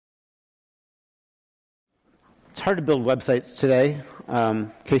hard to build websites today.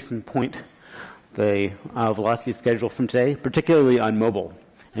 Case in point, the velocity schedule from today, particularly on mobile.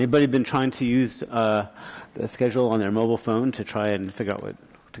 Anybody been trying to use the schedule on their mobile phone to try and figure out what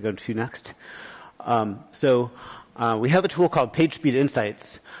to go to next? We have a tool called PageSpeed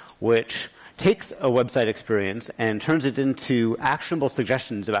Insights, which takes a website experience and turns it into actionable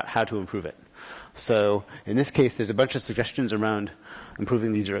suggestions about how to improve it. So in this case, there's a bunch of suggestions around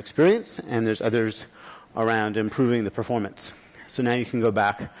improving the user experience, and there's others around improving the performance. So now you can go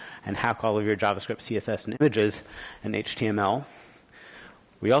back and hack all of your JavaScript, CSS, and images and HTML.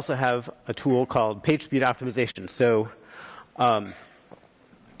 We also have a tool called PageSpeed Optimization. So while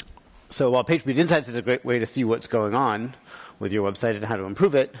PageSpeed Insights is a great way to see what's going on with your website and how to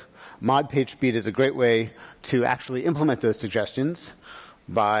improve it, Mod PageSpeed is a great way to actually implement those suggestions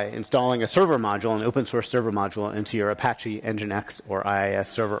by installing a server module, an open source server module, into your Apache Nginx or IIS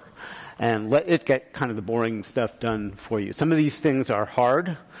server, and let it get kind of the boring stuff done for you. Some of these things are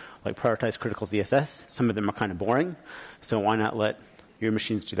hard, like prioritize critical CSS. Some of them are kind of boring, so why not let your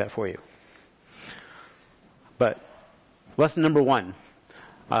machines do that for you? But lesson number 1,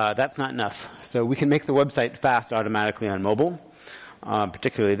 that's not enough. So we can make the website fast automatically on mobile,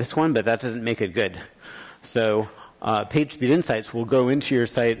 particularly this one, but that doesn't make it good. So PageSpeed Insights will go into your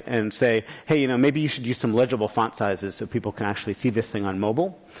site and say, hey, maybe you should use some legible font sizes so people can actually see this thing on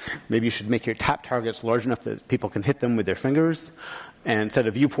mobile. Maybe you should make your tap targets large enough that people can hit them with their fingers, and set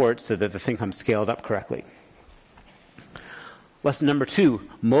a viewport so that the thing comes scaled up correctly. Lesson number 2,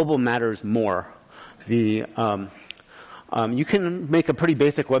 mobile matters more. You can make a pretty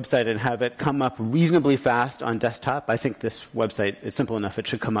basic website and have it come up reasonably fast on desktop. I think this website is simple enough. It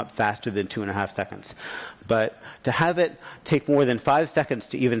should come up faster than 2.5 seconds. But to have it take more than 5 seconds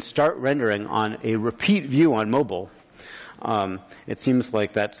to even start rendering on a repeat view on mobile, it seems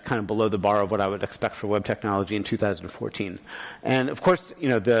like that's kind of below the bar of what I would expect for web technology in 2014. And of course,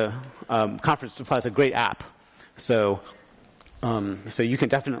 the conference supplies a great app. So you can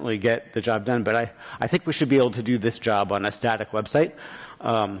definitely get the job done, but I think we should be able to do this job on a static website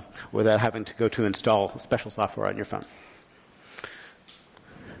without having to go to install special software on your phone.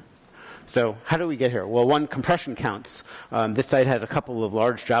 So how do we get here? Well, one, compression counts. This site has a couple of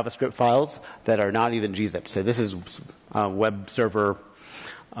large JavaScript files that are not even gzipped. So this is web server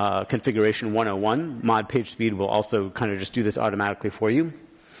configuration 101. Mod PageSpeed will also kind of just do this automatically for you.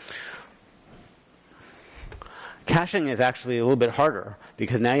 Caching is actually a little bit harder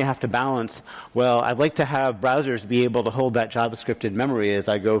because now you have to balance, well, I'd like to have browsers be able to hold that JavaScript in memory as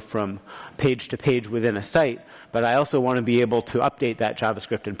I go from page to page within a site, but I also want to be able to update that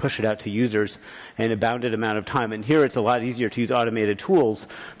JavaScript and push it out to users in a bounded amount of time. And here it's a lot easier to use automated tools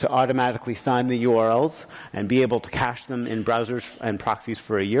to automatically sign the URLs and be able to cache them in browsers and proxies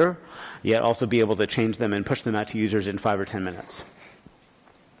for a year, yet also be able to change them and push them out to users in 5 or 10 minutes.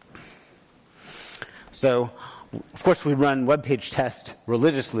 So, of course, we run web page test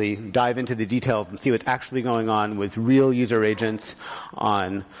religiously, dive into the details, and see what's actually going on with real user agents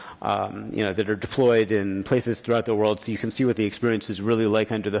on, that are deployed in places throughout the world, so you can see what the experience is really like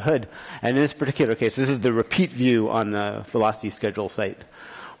under the hood. And in this particular case, this is the repeat view on the velocity schedule site,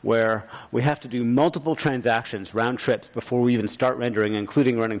 where we have to do multiple transactions, round trips, before we even start rendering,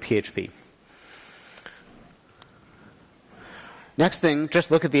 including running PHP. Next thing,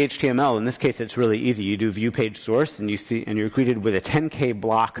 just look at the HTML. In this case, it's really easy. You do view page source, and you're greeted with a 10K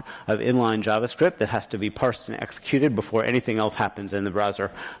block of inline JavaScript that has to be parsed and executed before anything else happens in the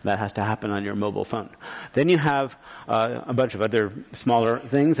browser. That has to happen on your mobile phone. Then you have a bunch of other smaller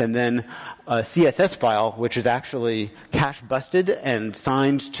things, and then a CSS file, which is actually cache busted and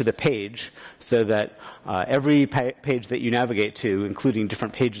signed to the page, so that every page that you navigate to, including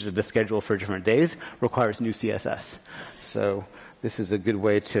different pages of the schedule for different days, requires new CSS. So this is a good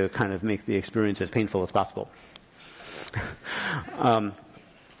way to kind of make the experience as painful as possible.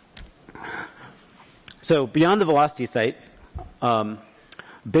 So beyond the velocity site,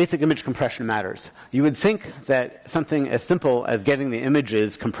 basic image compression matters. You would think that something as simple as getting the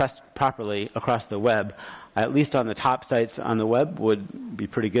images compressed properly across the web, at least on the top sites on the web, would be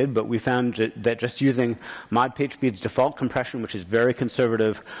pretty good, but we found that just using Mod PageSpeed's default compression, which is very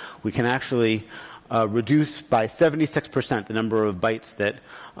conservative, we can actually reduce by 76% the number of bytes that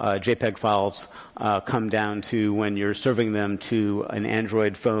JPEG files come down to when you're serving them to an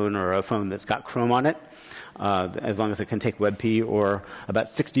Android phone or a phone that's got Chrome on it, as long as it can take WebP, or about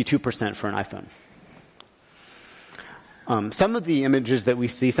 62% for an iPhone. Some of the images that we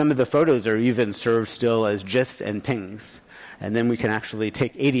see, some of the photos are even served still as GIFs and pings. And then we can actually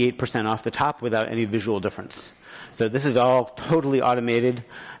take 88% off the top without any visual difference. So this is all totally automated,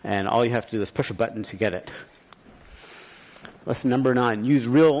 and all you have to do is push a button to get it. Lesson number 9, use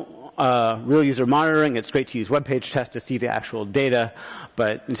real user monitoring. It's great to use web page tests to see the actual data,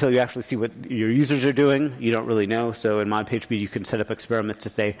 but until you actually see what your users are doing, you don't really know. So in Mod PageSpeed, you can set up experiments to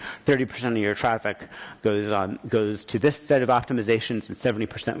say 30% of your traffic goes to this set of optimizations, and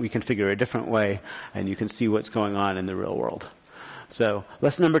 70% we configure a different way, and you can see what's going on in the real world. So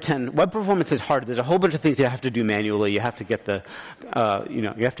lesson number 10, web performance is hard. There's a whole bunch of things you have to do manually. You have to get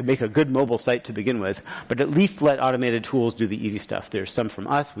you have to make a good mobile site to begin with, but at least let automated tools do the easy stuff. There's some from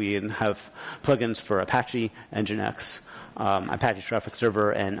us. We have plugins for Apache, Nginx, Apache Traffic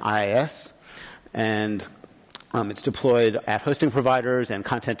Server, and IIS. And it's deployed at hosting providers and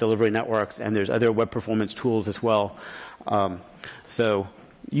content delivery networks, and there's other web performance tools as well. So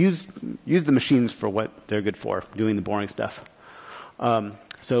use the machines for what they're good for, doing the boring stuff.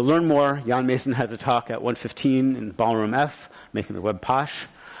 So learn more. Jan Mason has a talk at 1:15 in Ballroom F, making the web posh.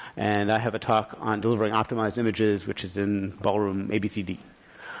 And I have a talk on delivering optimized images, which is in Ballroom ABCD.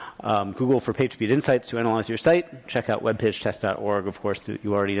 Google for PageSpeed Insights to analyze your site. Check out webpagetest.org, of course,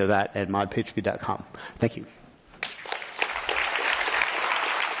 you already know that, and modpagespeed.com. Thank you.